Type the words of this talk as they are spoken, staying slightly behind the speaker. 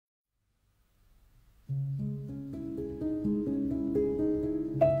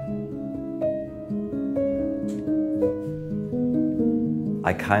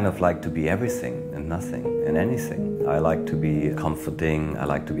I kind of like to be everything and nothing and anything. I like to be comforting, I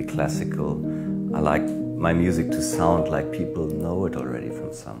like to be classical, I like my music to sound like people know it already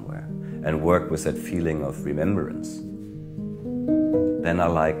from somewhere and work with that feeling of remembrance. Then I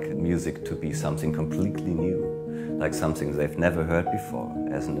like music to be something completely new, like something they've never heard before,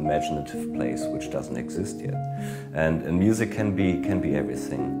 as an imaginative place which doesn't exist yet. And music can be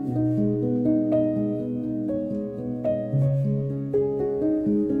everything.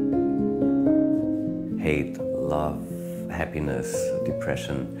 Hate, love, happiness,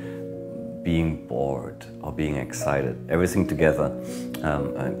 depression, being bored or being excited, everything together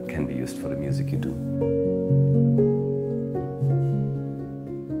can be used for the music you do.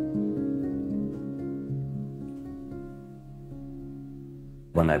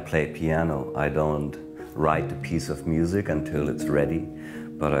 When I play piano, I don't write a piece of music until it's ready,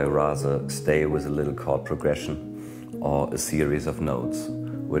 but I rather stay with a little chord progression or a series of notes,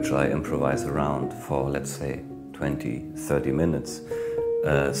 which I improvise around for, let's say, 20, 30 minutes,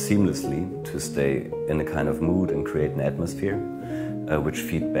 seamlessly to stay in a kind of mood and create an atmosphere, which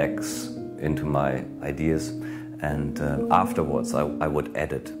feedbacks into my ideas. And afterwards, I would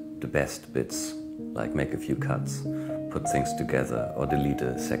edit the best bits, like make a few cuts, put things together or delete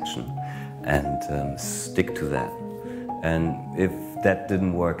a section and stick to that. And if that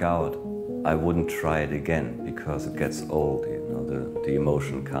didn't work out, I wouldn't try it again because it gets old, you know, the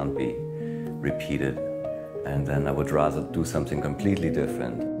emotion can't be repeated. And then I would rather do something completely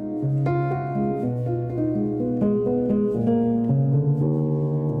different.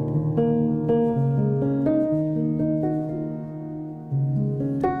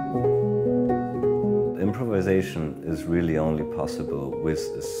 Improvisation is really only possible with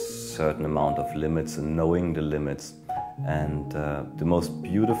a certain amount of limits and knowing the limits. And the most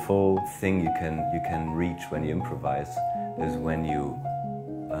beautiful thing you can reach when you improvise is when you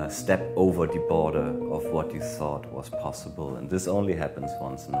step over the border of what you thought was possible. And this only happens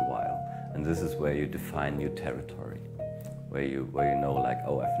once in a while. And this is where you define new territory, where you know, like,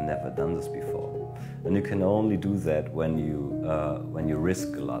 oh, I've never done this before. And you can only do that when you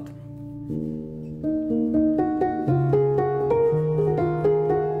risk a lot.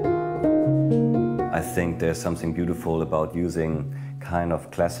 I think there's something beautiful about using kind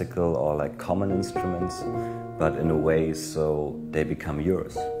of classical or like common instruments, but in a way so they become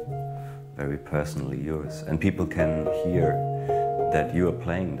yours, very personally yours, and people can hear that you are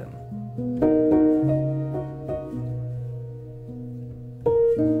playing them.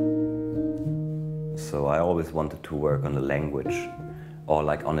 So I always wanted to work on a language, or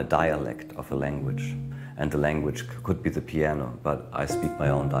like on a dialect of a language. And the language could be the piano, but I speak my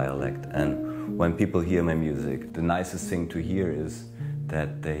own dialect. And when people hear my music, the nicest thing to hear is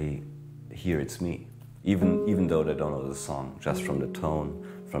that they hear it's me. Even though they don't know the song, just from the tone,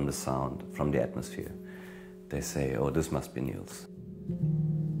 from the sound, from the atmosphere. They say, oh, this must be Niels.